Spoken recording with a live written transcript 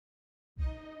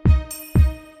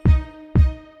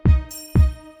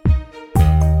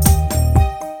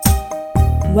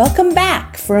Welcome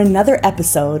back for another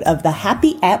episode of the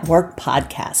Happy at Work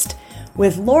podcast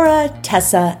with Laura,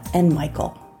 Tessa, and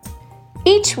Michael.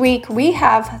 Each week, we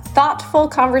have thoughtful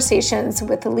conversations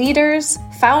with leaders,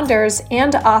 founders,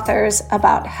 and authors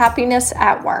about happiness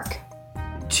at work.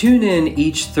 Tune in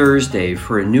each Thursday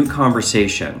for a new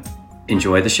conversation.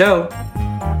 Enjoy the show.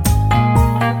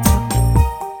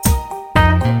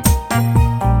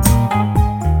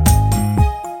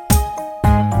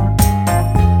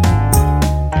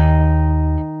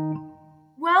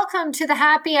 Welcome to the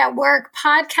Happy at Work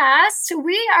podcast.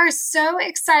 We are so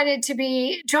excited to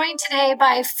be joined today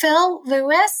by Phil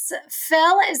Lewis.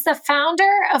 Phil is the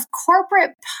founder of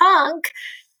Corporate Punk.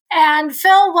 And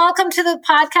Phil, welcome to the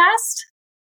podcast.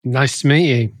 Nice to meet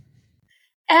you.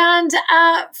 And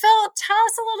Phil, tell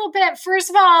us a little bit, first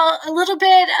of all, a little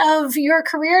bit of your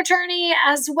career journey,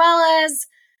 as well as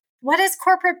what is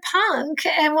Corporate Punk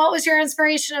and what was your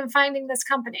inspiration in finding this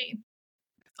company?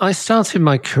 I started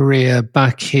my career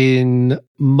back in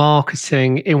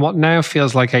marketing in what now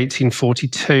feels like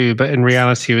 1842, but in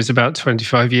reality it was about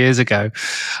 25 years ago.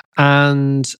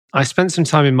 And I spent some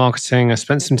time in marketing, I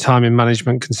spent some time in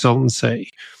management consultancy.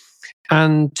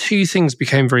 And two things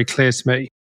became very clear to me.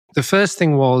 The first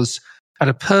thing was, at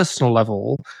a personal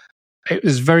level, it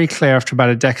was very clear after about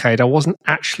a decade, I wasn't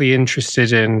actually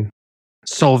interested in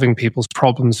solving people's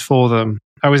problems for them.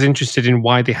 I was interested in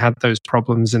why they had those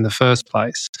problems in the first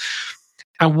place.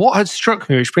 And what had struck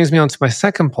me, which brings me on to my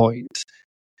second point,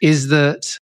 is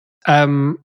that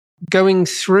going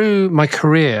through my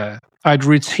career, I'd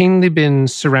routinely been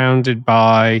surrounded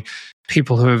by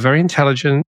people who are very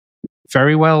intelligent,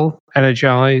 very well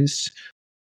energized,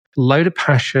 load of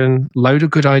passion, load of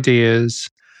good ideas,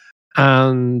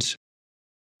 and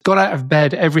got out of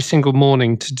bed every single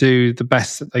morning to do the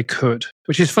best that they could,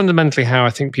 which is fundamentally how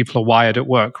I think people are wired at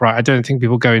work, right? I don't think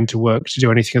people go into work to do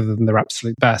anything other than their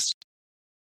absolute best.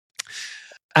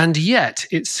 And yet,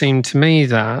 it seemed to me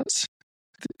that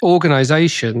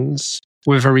organizations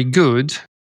were very good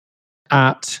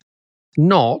at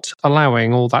not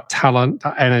allowing all that talent,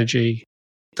 that energy,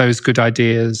 those good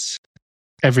ideas,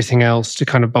 everything else to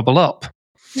kind of bubble up.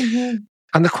 Mm-hmm.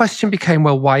 And the question became,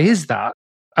 well, why is that?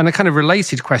 And a kind of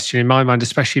related question in my mind,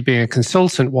 especially being a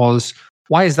consultant, was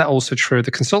why is that also true of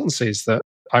the consultancies that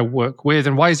I work with?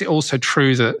 And why is it also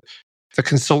true that the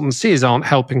consultancies aren't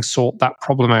helping sort that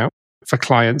problem out for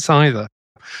clients either?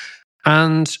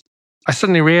 And I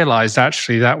suddenly realized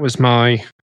actually that was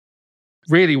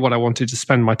really what I wanted to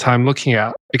spend my time looking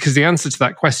at, because the answer to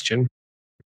that question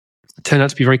turned out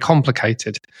to be very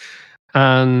complicated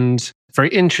and very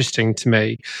interesting to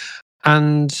me.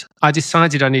 And I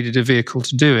decided I needed a vehicle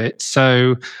to do it.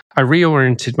 So I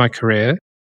reoriented my career,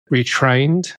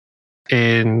 retrained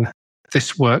in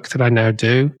this work that I now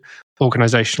do,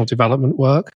 organizational development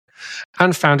work,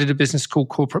 and founded a business called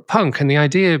Corporate Punk. And the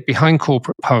idea behind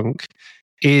Corporate Punk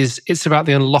is it's about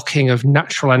the unlocking of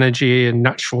natural energy and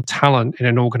natural talent in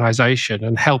an organization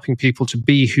and helping people to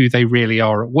be who they really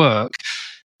are at work,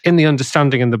 in the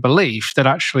understanding and the belief that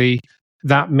actually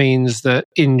that means that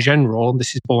in general, and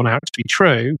this is borne out to be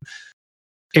true,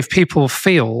 if people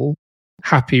feel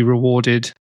happy,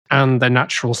 rewarded, and their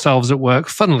natural selves at work,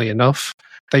 funnily enough,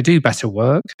 they do better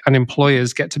work, and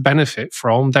employers get to benefit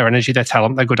from their energy, their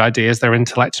talent, their good ideas, their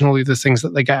intellect, and all the other things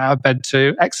that they get out of bed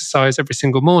to exercise every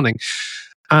single morning.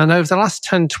 And over the last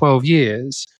 10, 12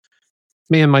 years,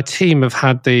 me and my team have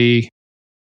had the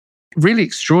really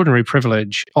extraordinary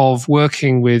privilege of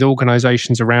working with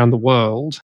organizations around the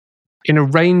world in a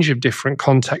range of different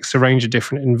contexts, a range of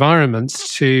different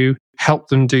environments to help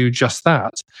them do just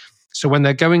that. So when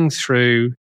they're going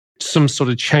through some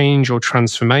sort of change or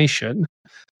transformation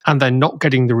and they're not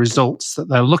getting the results that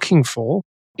they're looking for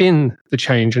in the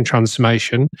change and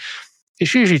transformation,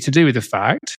 it's usually to do with the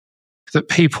fact that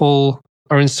people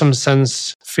are in some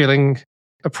sense feeling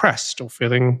oppressed or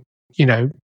feeling,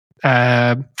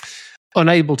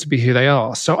 unable to be who they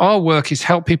are. So our work is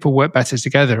help people work better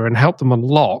together and help them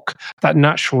unlock that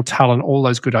natural talent, all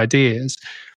those good ideas,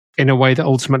 in a way that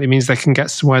ultimately means they can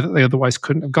get somewhere that they otherwise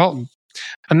couldn't have gotten.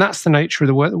 And that's the nature of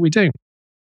the work that we do.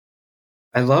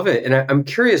 I love it. And I'm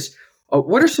curious,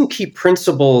 what are some key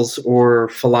principles or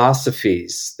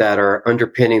philosophies that are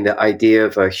underpinning the idea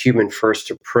of a human-first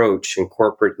approach in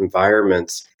corporate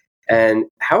environments? And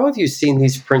how have you seen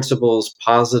these principles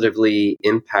positively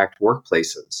impact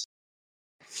workplaces?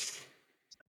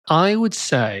 I would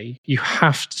say you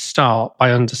have to start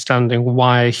by understanding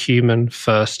why a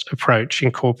human-first approach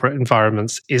in corporate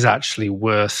environments is actually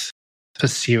worth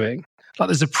pursuing. Like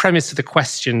there's a premise of the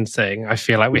question thing I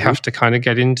feel like we have to kind of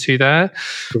get into there.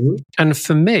 And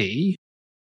for me,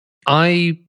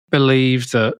 I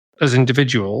believe that as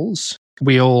individuals,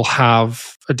 we all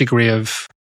have a degree of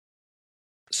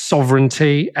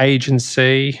sovereignty,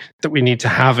 agency that we need to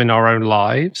have in our own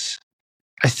lives.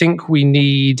 I think we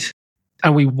need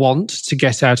and we want to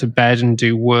get out of bed and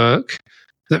do work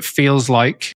that feels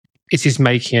like it is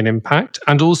making an impact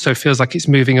and also feels like it's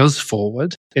moving us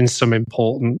forward in some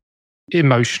important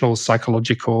emotional,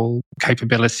 psychological,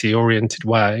 capability-oriented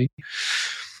way.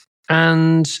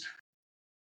 And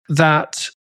that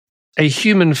a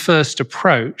human-first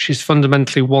approach is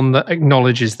fundamentally one that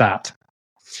acknowledges that.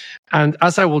 And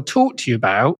as I will talk to you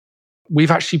about,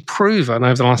 we've actually proven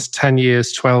over the last 10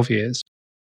 years, 12 years,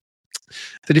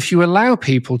 that if you allow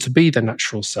people to be their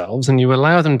natural selves and you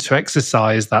allow them to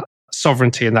exercise that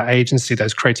sovereignty and that agency,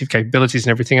 those creative capabilities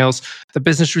and everything else, the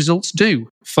business results do,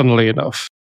 funnily enough,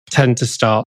 tend to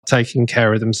start taking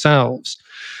care of themselves.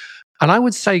 And I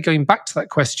would say, going back to that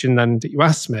question then that you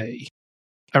asked me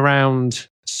around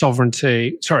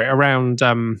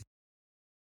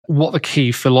what the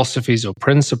key philosophies or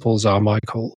principles are,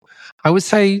 Michael, I would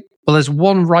say, well, there's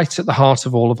one right at the heart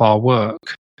of all of our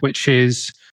work, which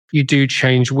is you do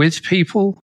change with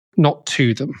people, not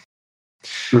to them.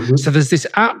 Mm-hmm. So there's this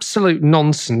absolute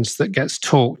nonsense that gets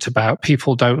talked about.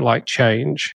 People don't like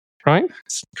change, right?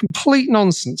 It's complete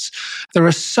nonsense. There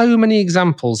are so many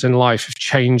examples in life of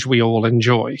change we all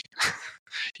enjoy.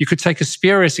 You could take a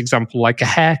spurious example like a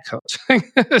haircut.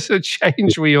 It's a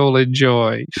change we all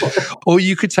enjoy. Or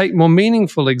you could take more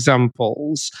meaningful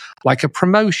examples like a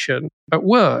promotion at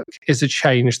work is a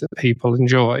change that people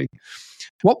enjoy.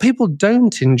 What people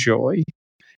don't enjoy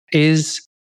is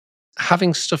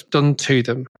having stuff done to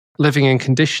them, living in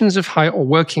conditions of height or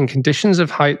working in conditions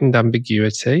of heightened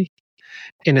ambiguity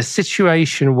in a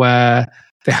situation where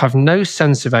they have no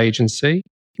sense of agency,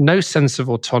 no sense of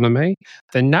autonomy,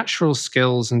 their natural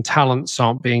skills and talents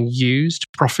aren't being used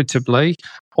profitably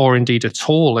or indeed at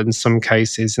all in some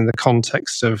cases in the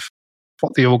context of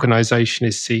what the organization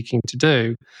is seeking to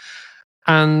do.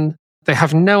 And they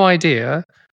have no idea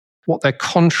what their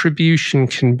contribution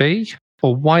can be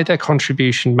or why their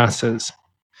contribution matters.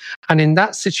 And in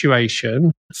that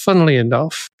situation, funnily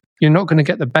enough, you're not going to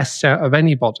get the best out of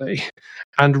anybody.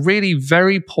 And really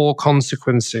very poor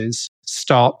consequences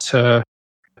start to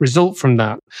result from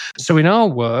that. So in our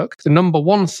work, the number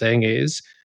one thing is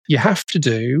you have to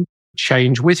do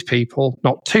change with people,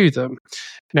 not to them.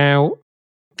 Now,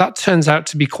 that turns out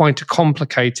to be quite a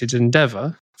complicated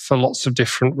endeavor for lots of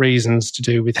different reasons to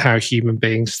do with how human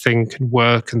beings think and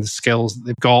work and the skills that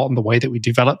they've got and the way that we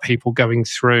develop people going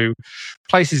through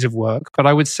places of work. But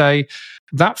I would say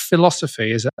that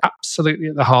philosophy is absolutely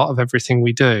at the heart of everything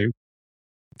we do.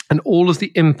 And all of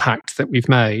the impact that we've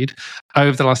made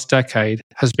over the last decade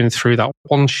has been through that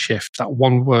one shift, that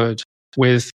one word,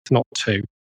 with, not to.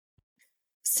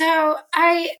 So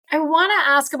I want to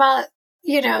ask about,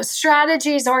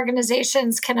 strategies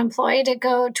organizations can employ to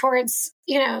go towards,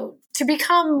 to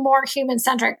become more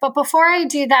human-centric. But before I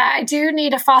do that, I do need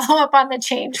to follow up on the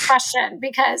change question,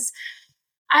 because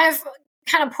I've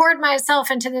kind of poured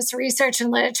myself into this research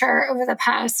and literature over the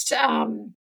past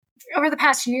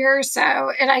year or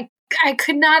so, and I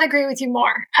could not agree with you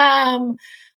more.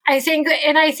 I think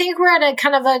we're at a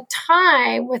kind of a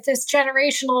time with this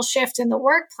generational shift in the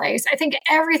workplace. I think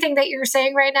everything that you're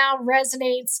saying right now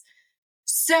resonates.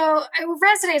 So it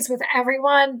resonates with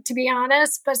everyone, to be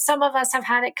honest, but some of us have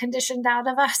had it conditioned out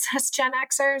of us as Gen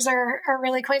Xers are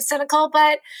really quite cynical.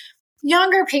 But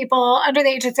younger people under the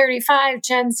age of 35,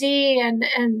 Gen Z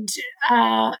and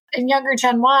younger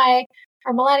Gen Y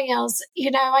or millennials,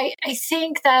 I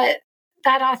think that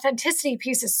authenticity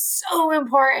piece is so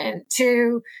important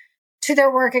to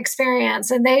their work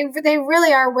experience. And they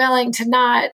really are willing to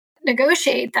not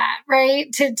negotiate that,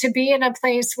 right? To be in a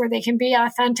place where they can be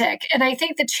authentic. And I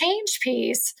think the change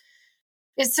piece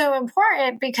is so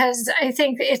important because I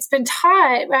think it's been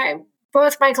taught, right?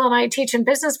 Both Michael and I teach in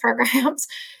business programs.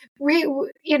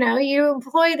 You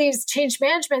employ these change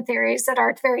management theories that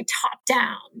are very top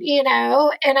down,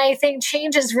 and I think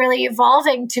change is really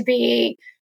evolving to be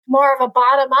more of a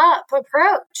bottom-up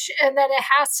approach, and that it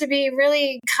has to be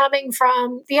really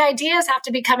the ideas have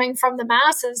to be coming from the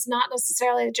masses, not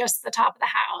necessarily just the top of the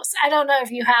house. I don't know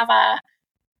if you have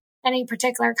any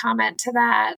particular comment to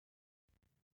that.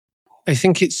 I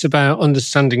think it's about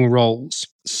understanding roles.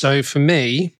 So for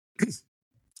me,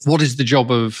 what is the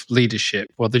job of leadership?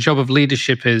 Well, the job of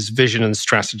leadership is vision and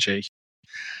strategy.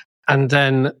 And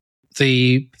then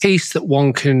the piece that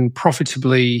one can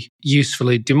profitably,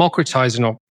 usefully democratize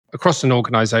across an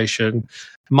organization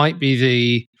might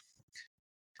be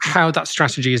how that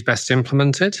strategy is best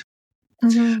implemented,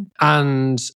 mm-hmm.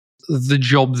 and the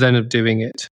job then of doing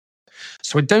it.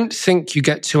 So I don't think you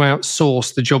get to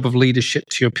outsource the job of leadership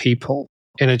to your people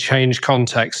in a change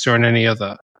context or in any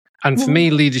other. And for me,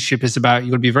 leadership is about,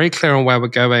 you've got to be very clear on where we're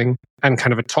going and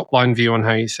kind of a top line view on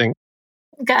how you think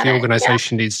the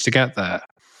organization needs to get there.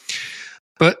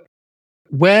 But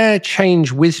where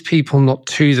change with people, not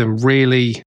to them,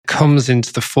 really comes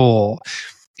into the fore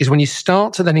is when you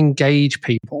start to then engage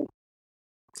people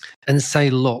and say,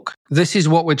 look, this is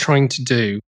what we're trying to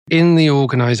do in the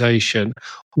organization.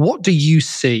 What do you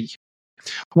see?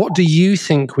 What do you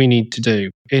think we need to do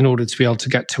in order to be able to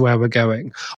get to where we're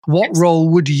going? What role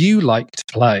would you like to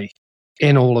play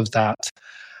in all of that?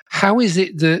 How is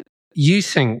it that you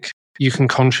think you can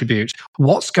contribute?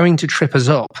 What's going to trip us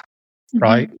up,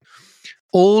 right?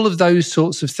 All of those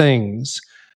sorts of things.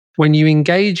 When you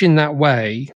engage in that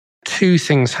way, two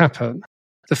things happen.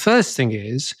 The first thing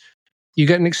is you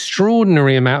get an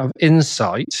extraordinary amount of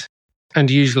insight and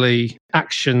usually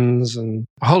actions and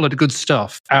a whole lot of good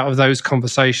stuff out of those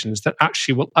conversations that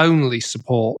actually will only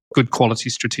support good quality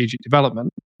strategic development.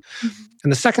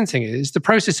 And the second thing is the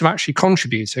process of actually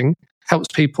contributing helps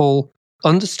people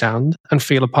understand and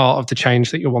feel a part of the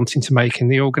change that you're wanting to make in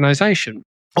the organization.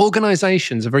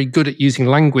 Organizations are very good at using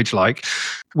language like,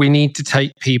 we need to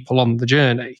take people on the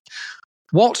journey.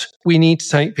 What we need to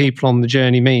take people on the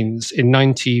journey means in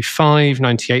 95,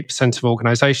 98% of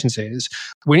organizations is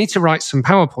we need to write some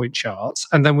PowerPoint charts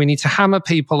and then we need to hammer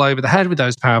people over the head with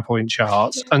those PowerPoint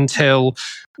charts until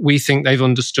we think they've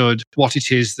understood what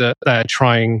it is that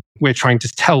we're trying to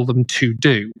tell them to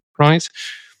do, right?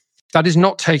 That is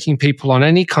not taking people on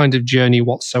any kind of journey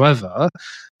whatsoever.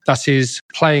 That is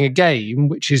playing a game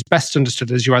which is best understood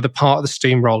as you're either part of the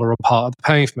steamroller or part of the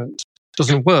pavement.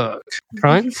 Doesn't work,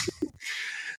 right?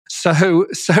 So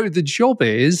the job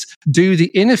is do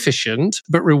the inefficient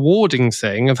but rewarding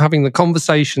thing of having the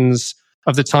conversations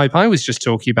of the type I was just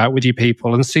talking about with your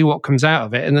people and see what comes out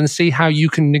of it and then see how you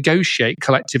can negotiate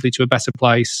collectively to a better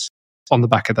place on the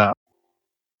back of that.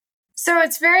 So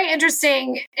it's very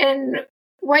interesting in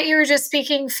what you were just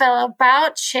speaking, Phil,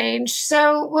 about change.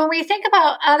 So when we think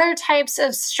about other types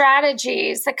of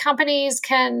strategies that companies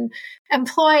can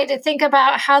employ to think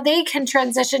about how they can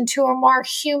transition to a more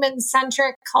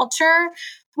human-centric culture,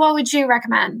 what would you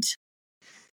recommend?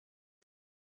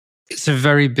 It's a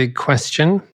very big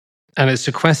question. And it's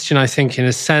a question, I think, in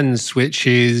a sense, which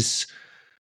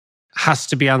has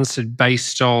to be answered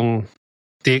based on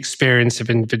the experience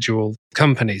of individual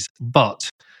companies. But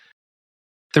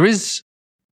there is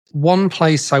one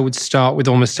place I would start with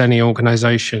almost any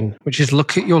organization, which is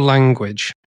look at your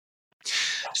language.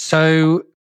 So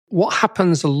what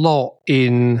happens a lot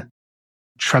in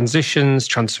transitions,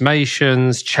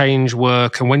 transformations, change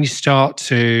work, and when you start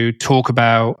to talk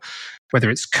about whether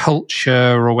it's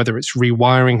culture or whether it's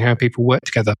rewiring how people work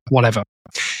together, whatever,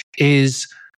 is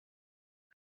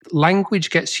language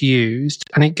gets used,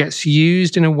 and it gets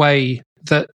used in a way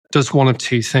that does one of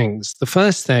two things. The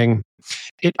first thing,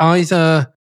 it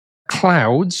either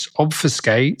clouds,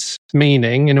 obfuscates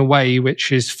meaning in a way which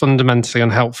is fundamentally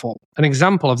unhelpful. An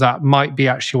example of that might be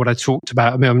actually what I talked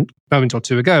about a moment or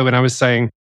two ago when I was saying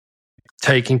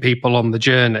taking people on the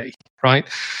journey, right?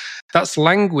 That's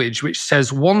language which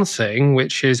says one thing,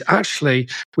 which is actually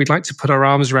we'd like to put our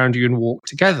arms around you and walk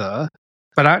together,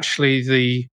 but actually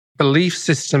the belief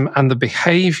system and the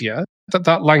behavior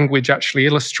that language actually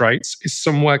illustrates is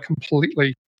somewhere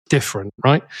completely different,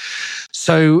 right?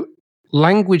 So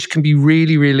language can be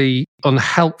really, really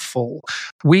unhelpful.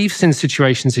 We've seen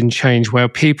situations in change where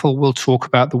people will talk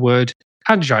about the word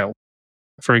agile,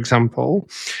 for example,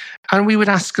 and we would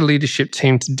ask a leadership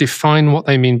team to define what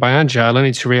they mean by agile,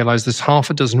 only to realize there's half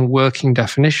a dozen working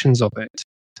definitions of it,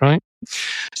 right?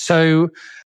 So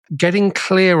getting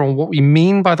clear on what we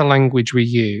mean by the language we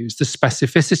use, the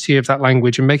specificity of that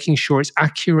language, and making sure it's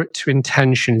accurate to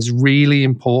intention is really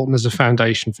important as a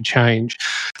foundation for change.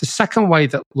 The second way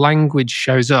that language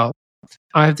shows up,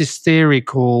 I have this theory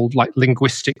called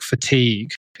linguistic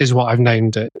fatigue, is what I've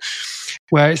named it,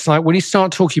 where it's like when you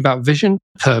start talking about vision,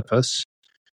 purpose,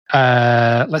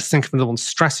 let's think of another one,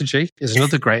 strategy is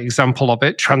another great example of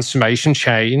it, transformation,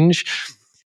 change.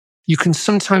 You can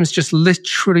sometimes just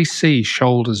literally see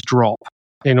shoulders drop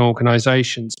in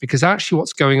organizations because actually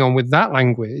what's going on with that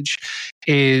language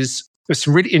is there's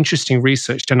some really interesting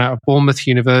research done out of Bournemouth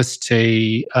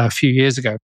University a few years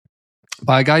ago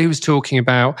by a guy who was talking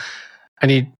about,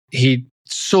 and he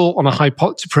saw on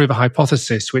to prove a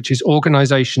hypothesis, which is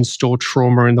organizations store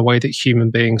trauma in the way that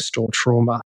human beings store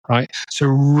trauma, right? So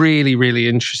really, really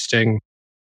interesting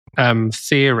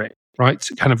theory, right,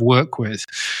 to kind of work with.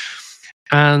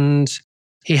 And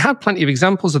he had plenty of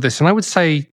examples of this. And I would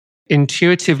say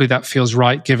intuitively that feels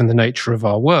right given the nature of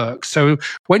our work. So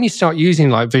when you start using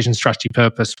like vision, strategy,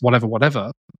 purpose,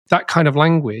 whatever, that kind of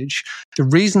language, the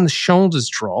reason the shoulders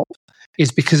drop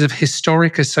is because of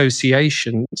historic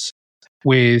associations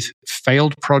with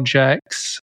failed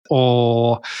projects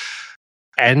or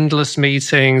endless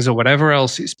meetings or whatever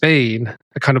else it's been,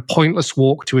 a kind of pointless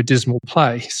walk to a dismal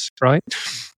place, right?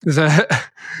 That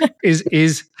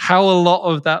is how a lot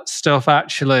of that stuff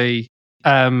actually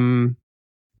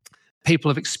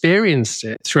people have experienced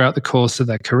it throughout the course of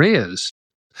their careers.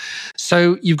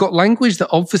 So you've got language that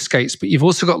obfuscates, but you've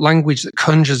also got language that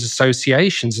conjures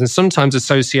associations, and sometimes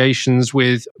associations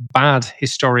with bad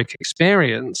historic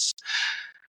experience.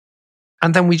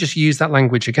 And then we just use that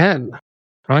language again,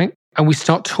 right? And we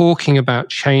start talking about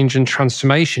change and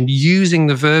transformation using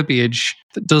the verbiage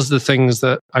that does the things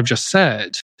that I've just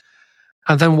said.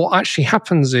 And then what actually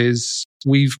happens is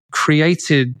we've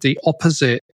created the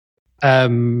opposite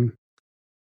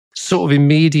sort of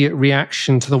immediate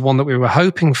reaction to the one that we were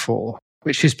hoping for,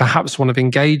 which is perhaps one of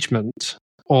engagement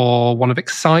or one of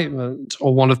excitement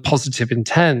or one of positive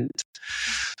intent.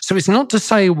 So it's not to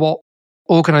say what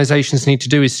organizations need to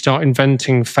do is start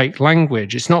inventing fake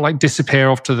language. It's not like disappear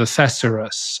off to the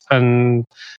thesaurus and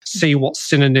see what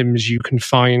synonyms you can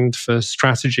find for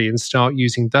strategy and start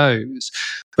using those.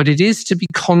 But it is to be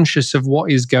conscious of what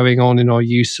is going on in our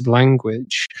use of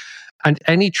language. And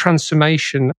any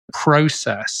transformation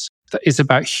process that is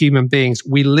about human beings,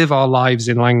 we live our lives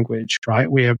in language, right?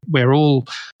 We're all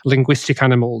linguistic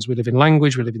animals. We live in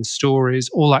language, we live in stories,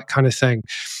 all that kind of thing.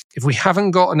 If we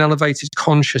haven't got an elevated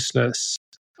consciousness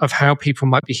of how people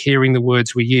might be hearing the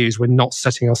words we use, we're not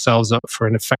setting ourselves up for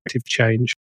an effective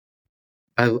change.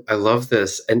 I love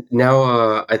this. And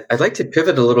now I'd like to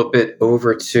pivot a little bit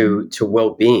over to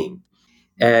well-being.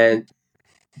 And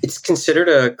it's considered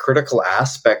a critical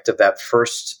aspect of that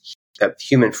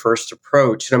human first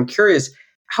approach. And I'm curious,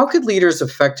 how could leaders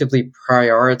effectively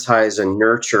prioritize and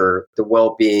nurture the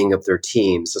well-being of their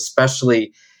teams,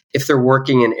 especially if they're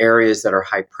working in areas that are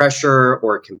high pressure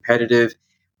or competitive?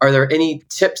 Are there any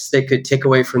tips they could take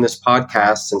away from this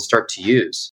podcast and start to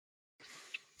use?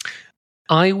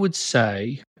 I would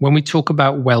say when we talk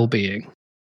about well-being,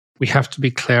 we have to be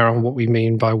clear on what we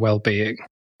mean by well-being.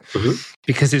 Mm-hmm.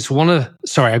 Because it's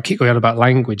I keep going on about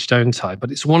language, don't I?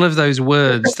 But it's one of those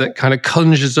words that kind of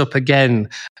conjures up again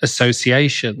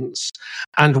associations.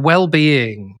 And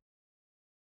well-being,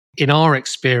 in our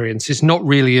experience, is not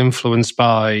really influenced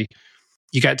by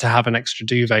you get to have an extra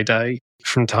duvet day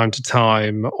from time to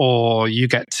time, or you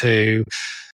get to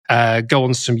go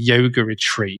on some yoga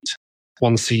retreat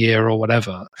once a year or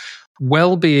whatever.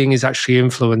 Well-being is actually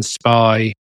influenced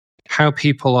by how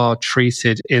people are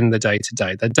treated in the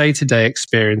day-to-day, their day-to-day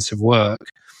experience of work.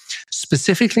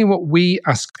 Specifically, what we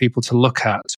ask people to look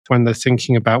at when they're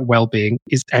thinking about well-being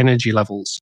is energy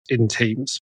levels in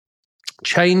teams.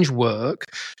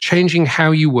 Changing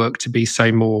how you work to be,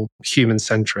 say, more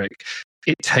human-centric.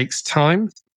 It takes time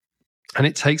and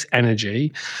it takes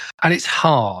energy and it's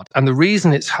hard. And the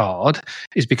reason it's hard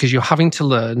is because you're having to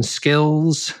learn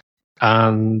skills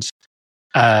and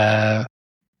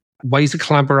ways of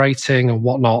collaborating and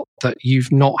whatnot that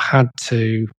you've not had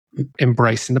to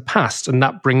embrace in the past. And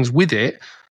that brings with it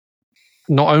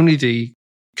not only the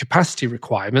capacity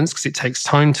requirements, because it takes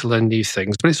time to learn new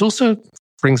things, but it also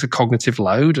brings a cognitive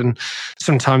load. And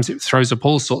sometimes it throws up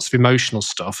all sorts of emotional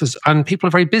stuff. And people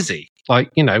are very busy. Like,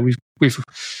 we've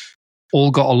all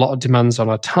got a lot of demands on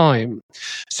our time.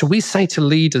 So we say to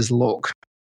leaders, look,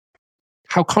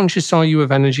 how conscious are you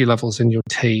of energy levels in your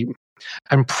team?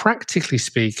 And practically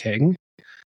speaking,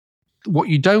 what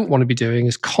you don't want to be doing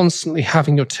is constantly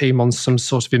having your team on some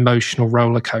sort of emotional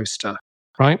roller coaster,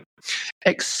 right?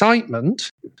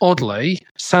 Excitement, oddly,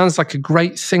 sounds like a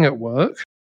great thing at work,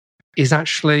 is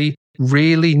actually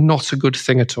really not a good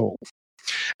thing at all.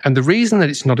 And the reason that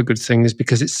it's not a good thing is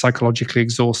because it's psychologically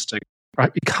exhausting,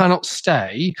 right? You cannot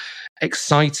stay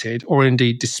excited or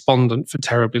indeed despondent for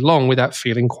terribly long without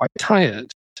feeling quite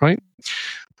tired, right?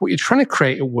 What you're trying to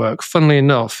create at work, funnily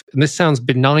enough, and this sounds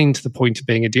benign to the point of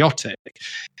being idiotic,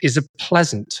 is a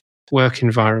pleasant work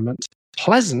environment.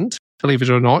 Pleasant, believe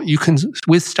it or not, you can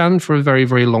withstand for a very,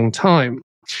 very long time.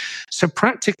 So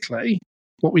practically,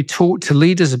 what we talk to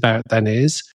leaders about then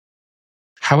is,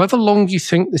 however long you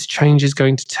think this change is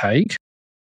going to take,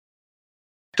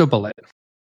 double it.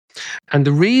 And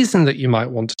the reason that you might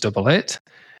want to double it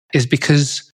is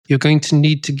because you're going to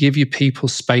need to give your people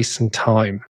space and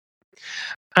time.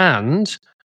 And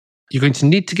you're going to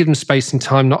need to give them space and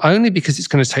time, not only because it's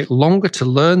going to take longer to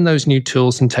learn those new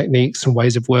tools and techniques and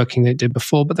ways of working than it did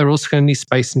before, but they're also going to need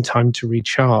space and time to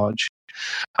recharge.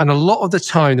 And a lot of the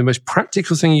time, the most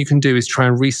practical thing you can do is try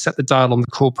and reset the dial on the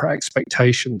corporate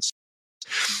expectations.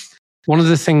 One of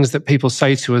the things that people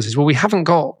say to us is, well, we haven't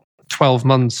got 12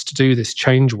 months to do this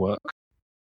change work.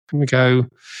 And we go,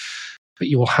 but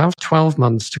you will have 12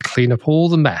 months to clean up all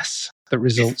the mess that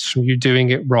results from you doing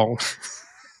it wrong.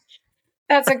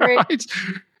 That's a great...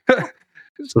 Right?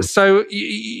 So,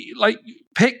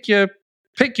 pick your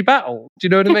battle. Do you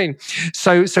know what I mean?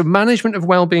 So management of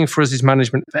well-being for us is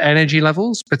management of energy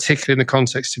levels, particularly in the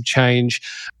context of change.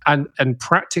 And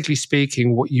practically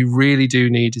speaking, what you really do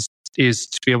need is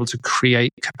to be able to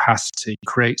create capacity,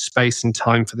 create space and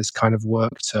time for this kind of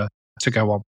work to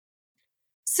go on.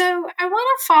 So I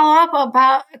want to follow up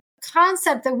about a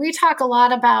concept that we talk a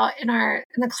lot about in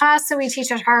the class that we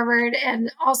teach at Harvard,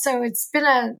 and also it's been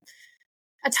a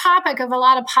topic of a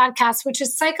lot of podcasts, which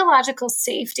is psychological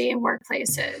safety in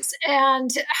workplaces,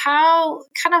 and how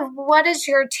what is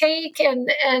your take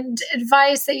and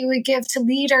advice that you would give to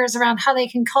leaders around how they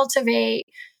can cultivate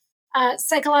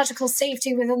psychological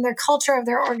safety within their culture of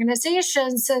their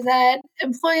organization so that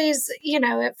employees,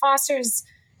 it fosters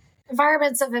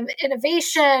environments of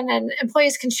innovation and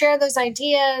employees can share those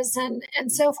ideas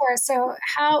and so forth. So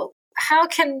how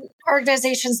can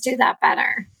organizations do that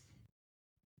better?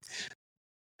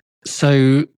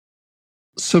 So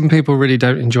some people really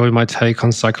don't enjoy my take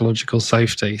on psychological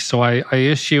safety. So I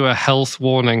issue a health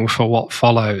warning for what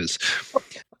follows.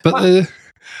 But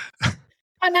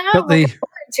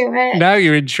now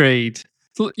you're intrigued.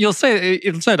 It'll say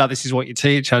that this is what you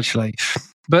teach, actually.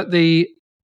 But the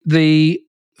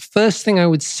first thing I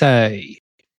would say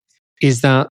is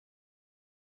that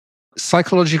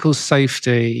psychological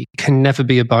safety can never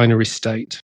be a binary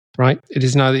state, right? It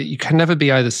is now that you can never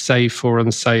be either safe or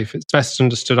unsafe. It's best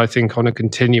understood, I think, on a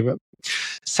continuum.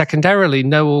 Secondarily,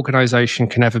 no organization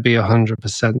can ever be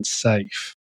 100%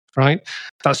 safe, right?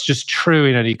 That's just true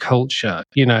in any culture.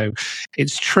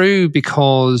 It's true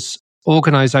because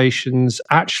organizations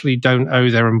actually don't owe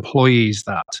their employees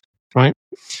that, right?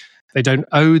 They don't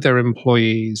owe their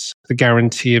employees the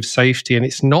guarantee of safety. And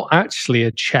it's not actually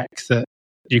a check that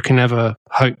you can ever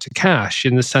hope to cash,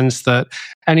 in the sense that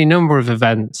any number of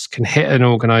events can hit an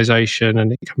organization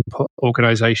and it can put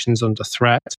organizations under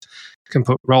threat, can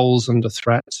put roles under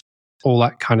threat, all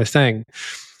that kind of thing.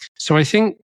 So I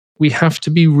think we have to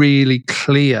be really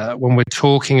clear when we're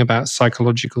talking about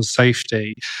psychological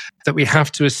safety that we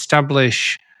have to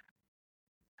establish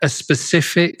a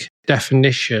specific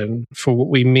definition for what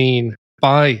we mean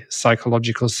by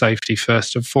psychological safety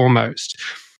first and foremost.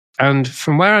 And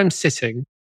from where I'm sitting,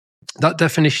 that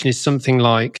definition is something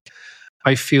like,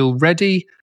 I feel ready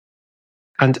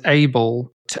and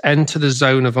able to enter the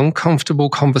zone of uncomfortable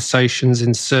conversations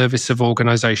in service of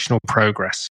organizational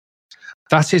progress.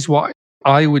 That is what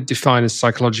I would define as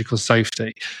psychological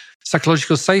safety.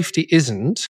 Psychological safety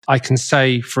isn't, I can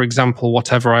say, for example,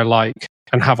 whatever I like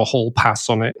and have a hall pass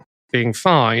on it being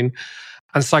fine.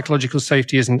 And psychological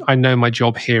safety isn't, I know my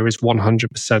job here is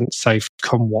 100% safe,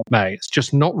 come what may. It's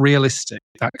just not realistic,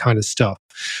 that kind of stuff.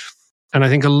 And I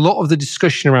think a lot of the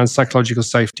discussion around psychological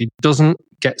safety doesn't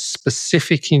get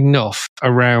specific enough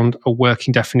around a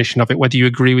working definition of it, whether you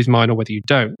agree with mine or whether you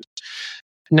don't.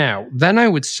 Now, then I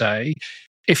would say,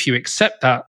 if you accept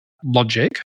that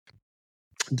logic,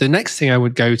 the next thing I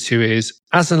would go to is,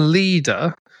 as a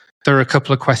leader, there are a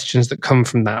couple of questions that come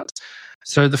from that.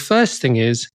 So the first thing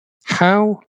is,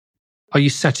 how are you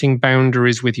setting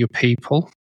boundaries with your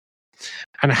people?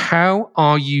 And how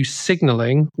are you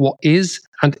signaling what is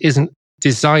and isn't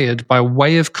desired by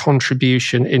way of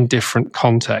contribution in different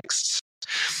contexts?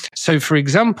 So, for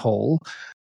example,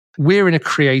 we're in a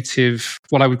creative,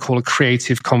 what I would call a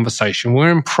creative conversation.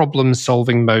 We're in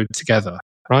problem-solving mode together,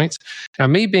 right? Now,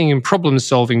 me being in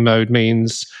problem-solving mode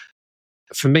means,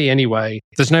 for me anyway,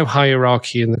 there's no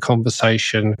hierarchy in the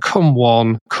conversation. Come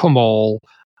one, come all.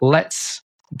 Let's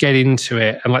get into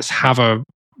it and let's have a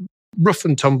rough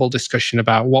and tumble discussion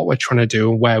about what we're trying to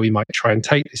do and where we might try and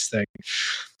take this thing.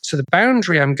 So the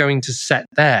boundary I'm going to set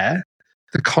there,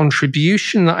 the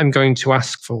contribution that I'm going to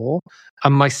ask for,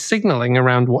 and my signaling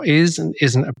around what is and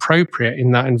isn't appropriate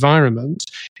in that environment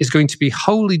is going to be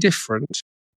wholly different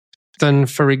than,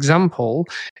 for example,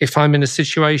 if I'm in a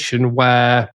situation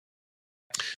where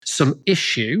some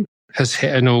issue has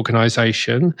hit an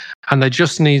organization and there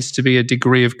just needs to be a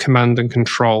degree of command and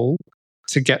control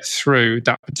to get through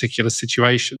that particular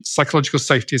situation. Psychological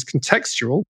safety is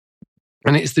contextual,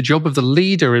 and it's the job of the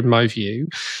leader, in my view,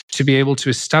 to be able to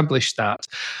establish that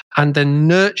and then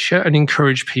nurture and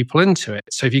encourage people into it.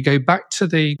 So if you go back to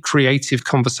the creative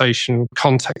conversation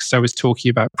context I was talking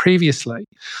about previously,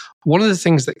 one of the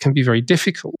things that can be very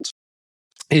difficult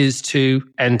is to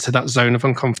enter that zone of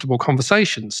uncomfortable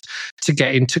conversations, to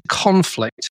get into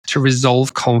conflict, to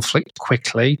resolve conflict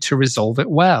quickly, to resolve it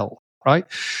well, right?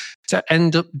 To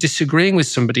end up disagreeing with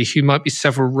somebody who might be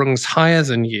several rungs higher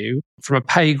than you from a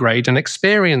pay grade and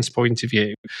experience point of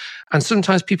view. And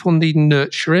sometimes people need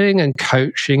nurturing and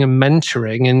coaching and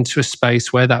mentoring into a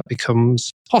space where that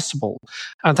becomes possible.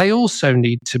 And they also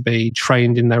need to be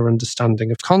trained in their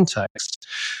understanding of context.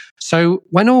 So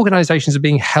when organizations are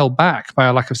being held back by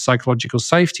a lack of psychological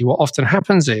safety, what often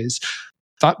happens is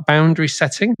that boundary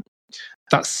setting,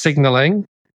 that signaling,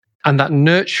 and that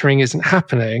nurturing isn't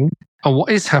happening. And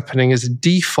what is happening is a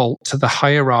default to the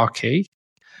hierarchy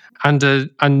and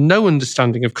no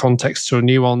understanding of context or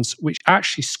nuance, which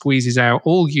actually squeezes out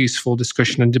all useful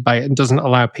discussion and debate and doesn't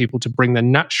allow people to bring their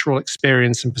natural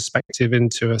experience and perspective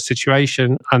into a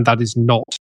situation. And that is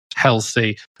not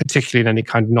healthy, particularly in any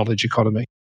kind of knowledge economy.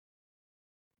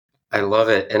 I love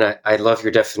it. And I love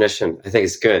your definition. I think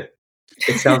it's good.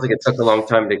 It sounds like it took a long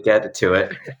time to get to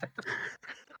it.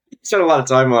 You spent a lot of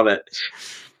time on it.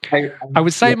 I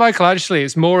would say, Michael, actually,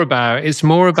 it's more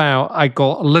about I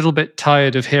got a little bit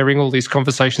tired of hearing all these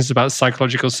conversations about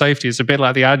psychological safety. It's a bit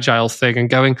like the agile thing and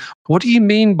going, what do you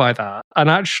mean by that? And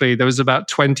actually, there was about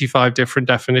 25 different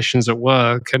definitions at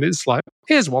work. And it's like,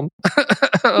 here's one.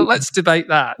 Let's debate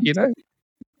that, you know?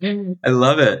 I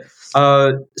love it.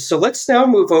 So let's now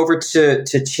move over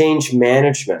to change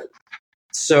management.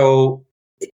 So,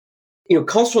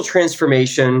 cultural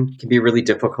transformation can be really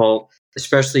difficult,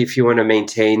 especially if you want to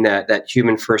maintain that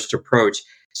human first approach.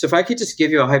 So if I could just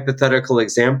give you a hypothetical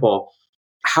example,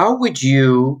 how would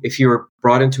you, if you were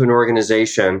brought into an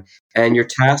organization and your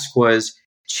task was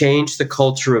change the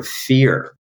culture of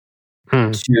fear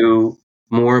to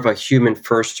more of a human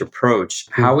first approach,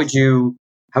 how would you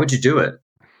do it?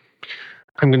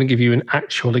 I'm going to give you an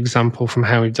actual example from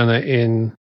how we've done it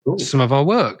in some of our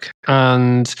work.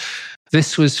 And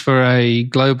this was for a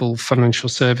global financial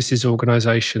services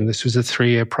organization. This was a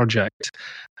 3-year project.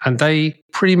 And they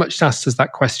pretty much asked us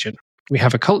that question. We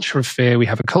have a culture of fear. We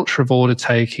have a culture of order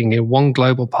taking in one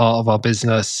global part of our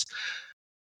business.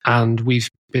 And we've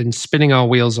been spinning our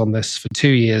wheels on this for 2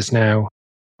 years now.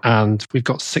 And we've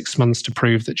got 6 months to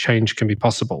prove that change can be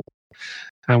possible.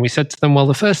 And we said to them, well,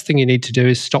 the first thing you need to do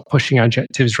is stop pushing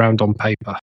adjectives around on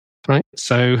paper, right?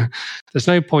 So there's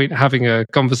no point having a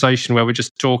conversation where we're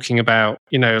just talking about,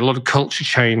 a lot of culture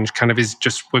change kind of is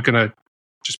just, we're going to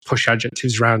just push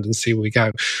adjectives around and see where we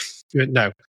go.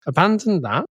 No, abandon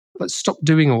that. Let's stop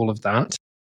doing all of that.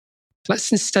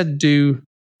 Let's instead do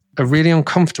a really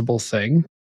uncomfortable thing.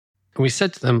 And we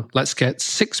said to them, let's get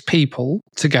 6 people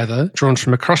together, drawn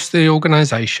from across the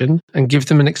organization, and give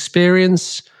them an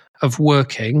experience of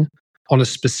working on a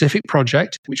specific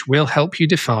project, which will help you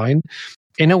define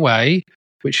in a way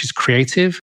which is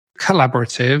creative,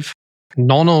 collaborative,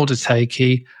 non-order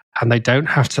takey, and they don't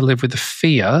have to live with the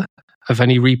fear of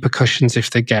any repercussions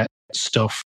if they get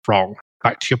stuff wrong.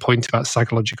 Back to your point about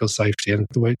psychological safety and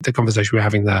the conversation we were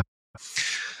having there.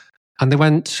 And they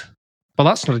went, well,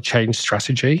 that's not a change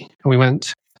strategy. And we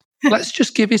went, let's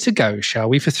just give it a go, shall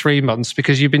we, for 3 months,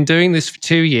 because you've been doing this for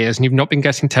 2 years and you've not been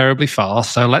getting terribly far.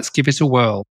 So let's give it a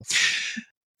whirl.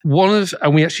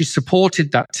 And we actually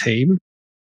supported that team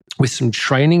with some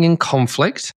training in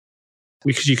conflict,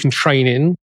 because you can train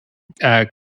in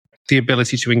the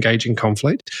ability to engage in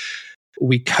conflict.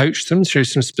 We coached them through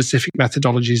some specific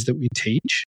methodologies that we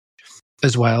teach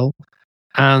as well.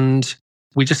 And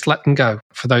we just let them go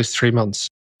for those 3 months.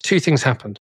 2 things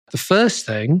happened. The first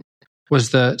thing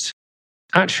was that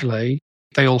actually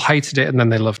they all hated it and then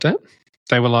they loved it.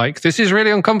 They were like, this is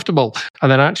really uncomfortable.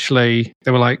 And then actually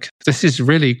they were like, this is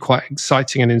really quite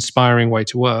exciting and inspiring way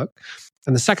to work.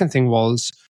 And the second thing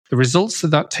was the results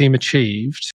that team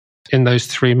achieved in those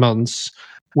 3 months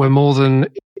were more than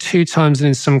 2 times and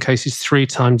in some cases 3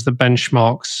 times the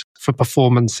benchmarks for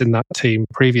performance in that team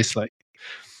previously.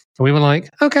 And we were like,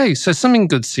 okay, so something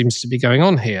good seems to be going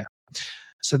on here.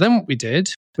 So then what we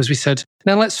did was we said,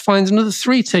 now let's find another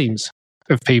 3 teams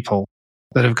of people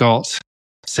that have got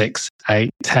 6, 8,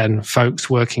 10 folks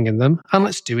working in them, and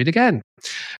let's do it again.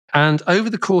 And over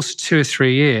the course of 2 or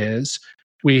 3 years,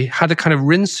 we had a kind of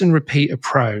rinse and repeat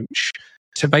approach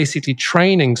to basically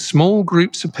training small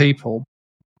groups of people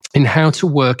in how to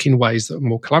work in ways that are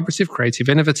more collaborative, creative,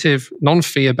 innovative,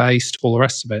 non-fear-based, all the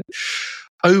rest of it.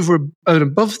 Over and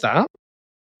above that,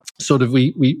 sort of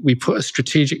we put a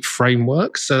strategic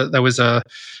framework so that there was a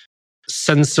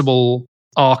sensible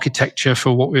architecture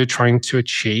for what we were trying to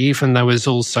achieve. And there was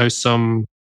also some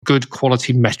good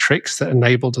quality metrics that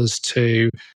enabled us to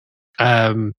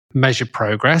measure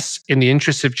progress in the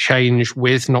interest of change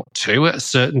with, not to. At a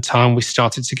certain time, we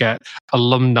started to get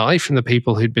alumni from the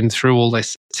people who'd been through all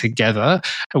this together,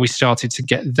 and we started to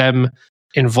get them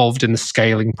involved in the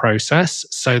scaling process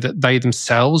so that they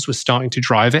themselves were starting to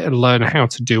drive it and learn how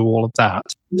to do all of that.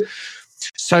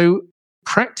 So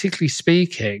practically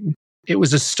speaking, it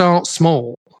was a start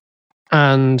small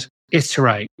and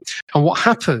iterate. And what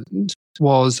happened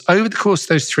was, over the course of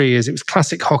those 3 years, it was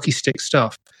classic hockey stick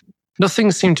stuff.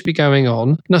 Nothing seemed to be going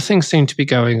on. Nothing seemed to be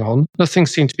going on. Nothing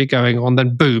seemed to be going on.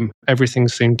 Then boom, everything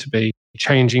seemed to be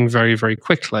changing very, very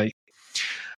quickly.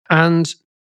 And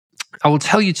I will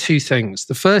tell you 2 things.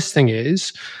 The first thing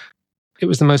is, it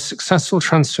was the most successful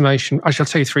transformation. I shall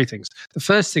tell you 3 things. The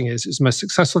first thing is, it was the most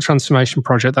successful transformation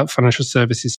project that financial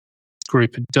services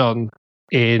group had done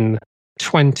in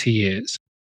 20 years.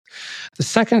 The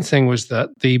second thing was that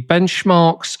the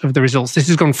benchmarks of the results, this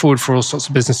has gone forward for all sorts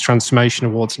of business transformation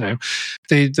awards now.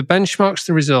 The benchmarks,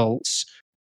 the results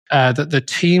that the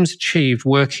teams achieved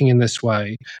working in this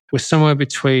way were somewhere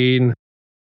between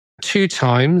 2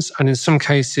 times and in some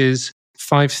cases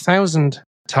 5,000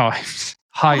 times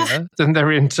higher than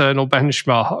their internal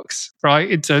benchmarks, right?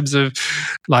 In terms of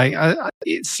like,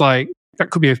 it's like,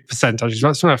 that could be a percentage.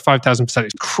 That's about 5,000%.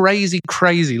 It's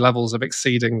crazy levels of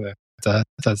exceeding the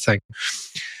thing.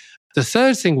 The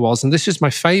third thing was, and this is my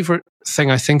favorite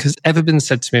thing I think has ever been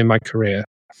said to me in my career,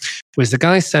 was the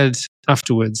guy said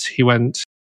afterwards, he went,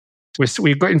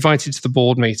 we got invited to the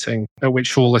board meeting at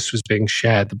which all this was being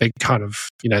shared, the big kind of,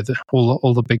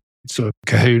 all the big sort of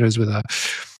kahunas with that.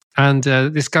 And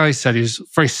this guy said, he was a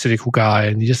very cynical guy,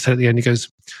 and he just said at the end, he goes,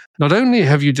 not only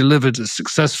have you delivered a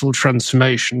successful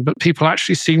transformation, but people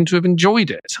actually seem to have enjoyed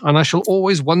it. And I shall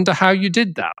always wonder how you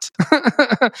did that.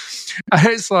 And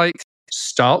it's like,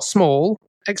 start small,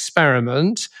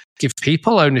 experiment, give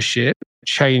people ownership,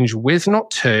 change with, not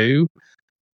to,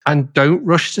 and don't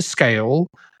rush to scale,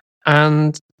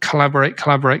 and collaborate.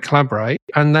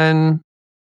 And then,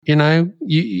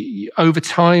 you over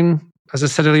time, as I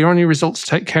said earlier on, your results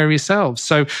take care of yourselves.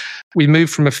 So we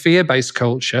moved from a fear-based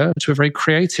culture to a very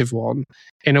creative one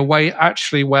in a way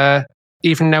actually where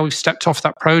even now we've stepped off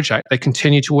that project, they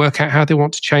continue to work out how they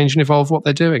want to change and evolve what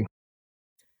they're doing.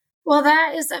 Well,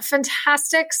 that is a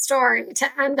fantastic story to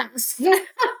end us.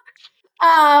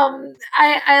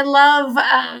 I love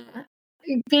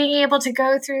being able to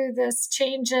go through this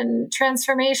change and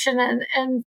transformation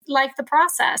and like the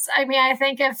process. I mean, I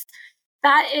think if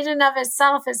that in and of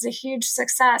itself is a huge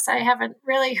success. I haven't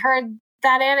really heard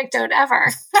that anecdote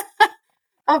ever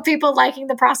of people liking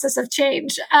the process of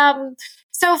change.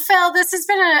 So Phil, this has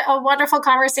been a wonderful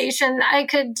conversation. I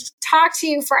could talk to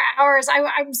you for hours.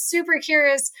 I'm super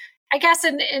curious, I guess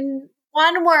in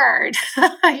one word,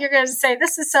 you're going to say,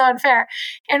 this is so unfair.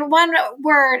 In one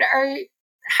word,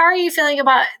 how are you feeling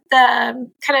about the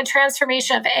kind of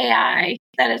transformation of AI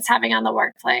that it's having on the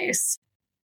workplace?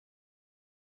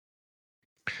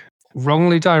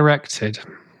 Wrongly directed.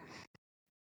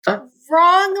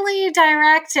 Wrongly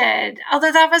directed.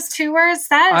 Although that was 2 words.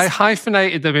 I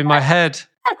hyphenated them in my head.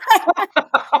 No,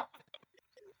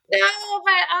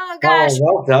 but oh gosh. Oh,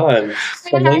 well done.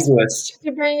 The linguist.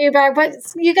 To bring you back, but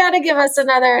you got to give us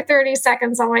another 30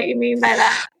 seconds on what you mean by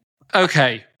that.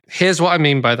 Okay, here's what I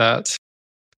mean by that.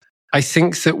 I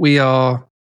think that we are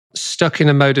stuck in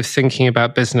a mode of thinking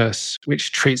about business,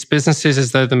 which treats businesses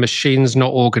as though they're machines,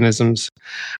 not organisms.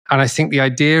 And I think the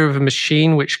idea of a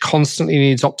machine which constantly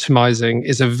needs optimizing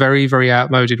is a very, very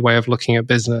outmoded way of looking at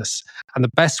business. And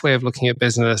the best way of looking at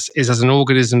business is as an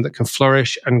organism that can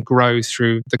flourish and grow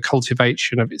through the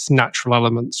cultivation of its natural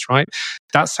elements, right?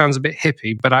 That sounds a bit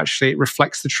hippie, but actually it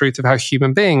reflects the truth of how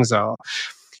human beings are.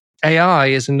 AI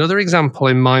is another example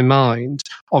in my mind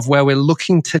of where we're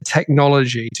looking to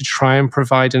technology to try and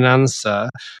provide an answer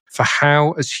for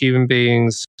how, as human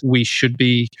beings, we should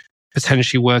be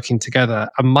potentially working together.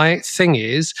 And my thing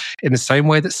is, in the same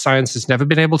way that science has never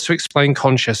been able to explain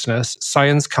consciousness,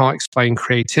 science can't explain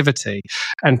creativity.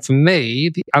 And for me,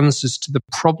 the answers to the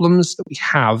problems that we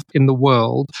have in the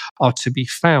world are to be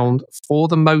found, for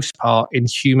the most part, in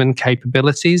human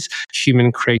capabilities,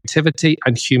 human creativity,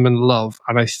 and human love.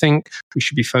 And I think we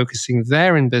should be focusing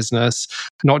there in business,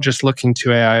 not just looking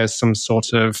to AI as some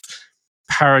sort of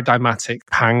paradigmatic,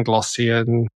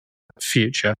 Panglossian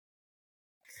future.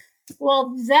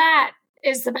 Well, that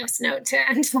is the best note to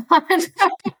end on.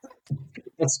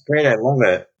 That's great. I love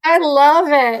it.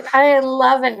 I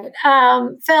love it.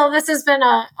 Phil, this has been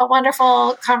a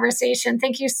wonderful conversation.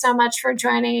 Thank you so much for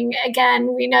joining.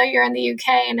 Again, we know you're in the UK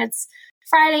and it's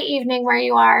Friday evening where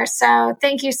you are. So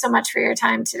thank you so much for your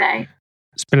time today.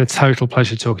 It's been a total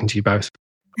pleasure talking to you both.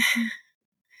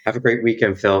 Have a great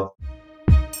weekend, Phil.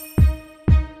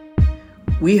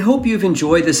 We hope you've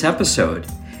enjoyed this episode.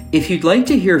 If you'd like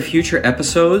to hear future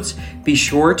episodes, be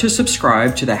sure to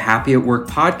subscribe to the Happy at Work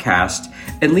podcast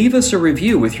and leave us a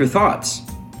review with your thoughts.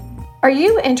 Are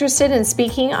you interested in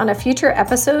speaking on a future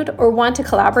episode or want to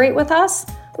collaborate with us?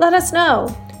 Let us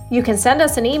know. You can send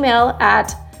us an email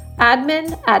at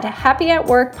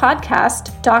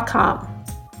admin@happyatworkpodcast.com.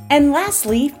 And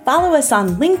lastly, follow us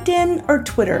on LinkedIn or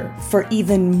Twitter for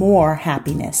even more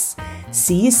happiness.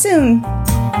 See you soon.